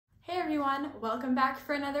everyone, welcome back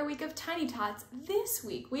for another week of Tiny Tots. This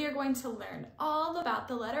week we are going to learn all about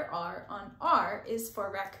the letter R on R is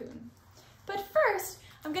for raccoon. But first,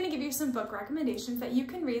 I'm going to give you some book recommendations that you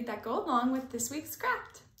can read that go along with this week's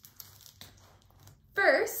craft.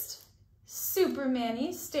 First,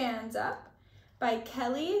 Supermanny Stands Up by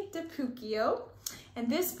Kelly DiPucchio. And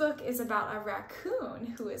this book is about a raccoon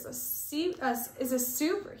who is a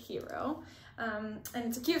superhero. And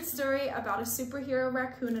it's a cute story about a superhero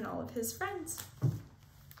raccoon and all of his friends.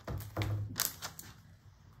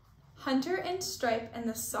 Hunter and Stripe and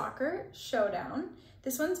the Soccer Showdown.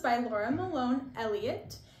 This one's by Laura Malone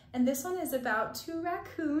Elliott. And this one is about two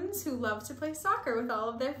raccoons who love to play soccer with all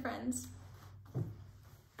of their friends.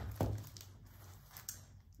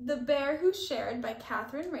 The Bear Who Shared by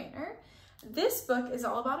Catherine Rayner. This book is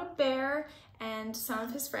all about a bear and some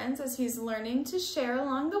of his friends as he's learning to share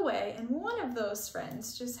along the way, and one of those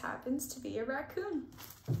friends just happens to be a raccoon.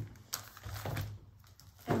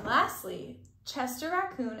 And lastly, Chester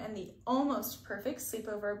Raccoon and the Almost Perfect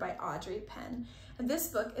Sleepover by Audrey Penn. And this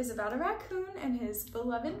book is about a raccoon and his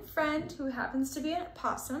beloved friend who happens to be a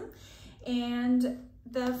possum, and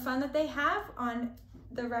the fun that they have on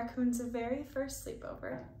the raccoon's very first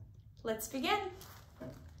sleepover. Let's begin.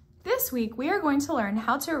 This week, we are going to learn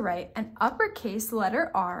how to write an uppercase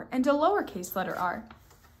letter R and a lowercase letter r.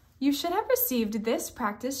 You should have received this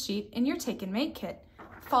practice sheet in your Take and Make kit.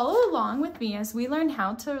 Follow along with me as we learn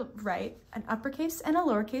how to write an uppercase and a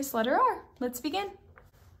lowercase letter R. Let's begin.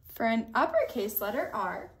 For an uppercase letter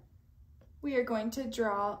R, we are going to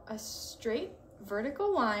draw a straight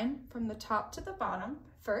vertical line from the top to the bottom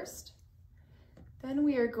first. Then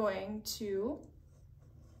we are going to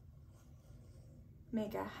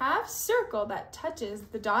make a half circle that touches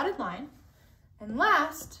the dotted line, and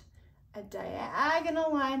last, a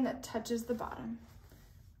diagonal line that touches the bottom.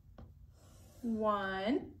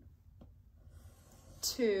 1,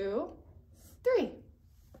 2, 3.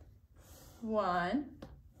 1,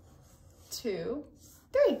 2,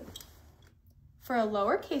 3. For a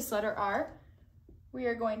lowercase letter r, we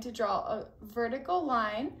are going to draw a vertical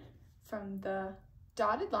line from the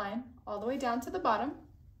dotted line all the way down to the bottom.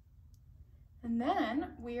 And then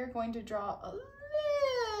we are going to draw a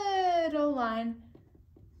little line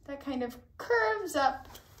that kind of curves up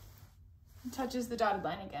and touches the dotted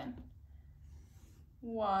line again.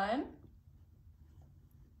 1,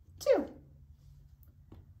 2.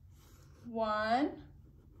 1,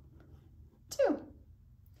 2.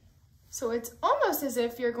 So it's almost as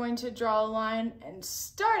if you're going to draw a line and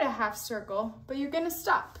start a half circle, but you're going to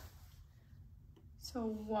stop. So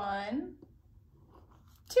 1,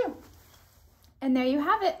 2. And there you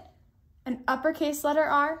have it, an uppercase letter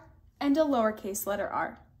R and a lowercase letter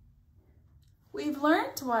r. We've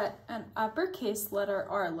learned what an uppercase letter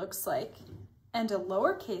R looks like and a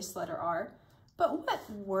lowercase letter r, but what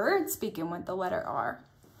words begin with the letter R?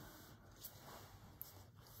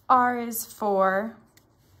 R is for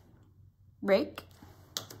rake.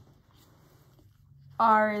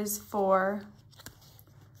 R is for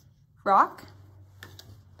rock.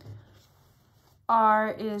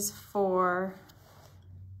 R is for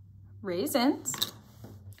raisins.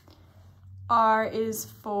 R is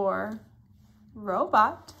for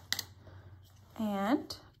robot.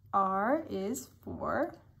 And R is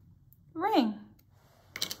for ring.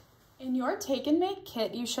 In your Take and Make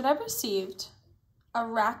kit, you should have received a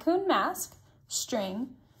raccoon mask,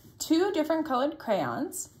 string, 2 different colored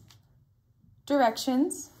crayons,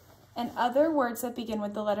 directions, and other words that begin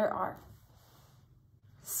with the letter R.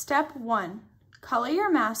 Step 1. Color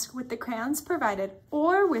your mask with the crayons provided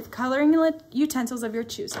or with coloring utensils of your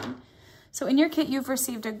choosing. So in your kit, you've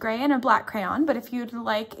received a gray and a black crayon, but if you'd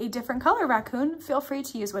like a different color raccoon, feel free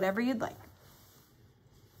to use whatever you'd like.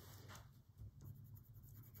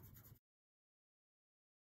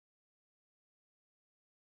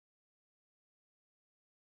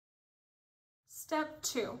 Step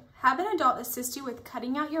 2. Have an adult assist you with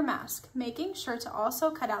cutting out your mask, making sure to also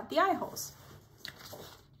cut out the eye holes.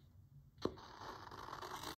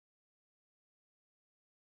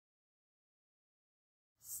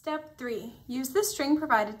 Step 3, use the string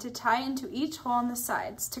provided to tie into each hole on the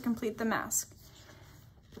sides to complete the mask.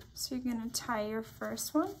 So you're going to tie your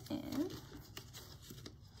first one in.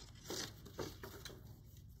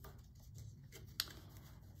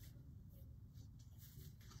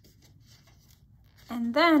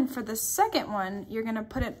 And then for the second one, you're going to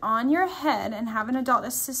put it on your head and have an adult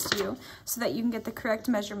assist you so that you can get the correct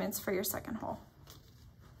measurements for your second hole.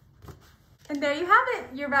 And there you have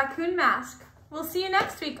it, your raccoon mask. We'll see you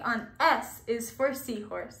next week on S is for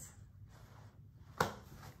Seahorse.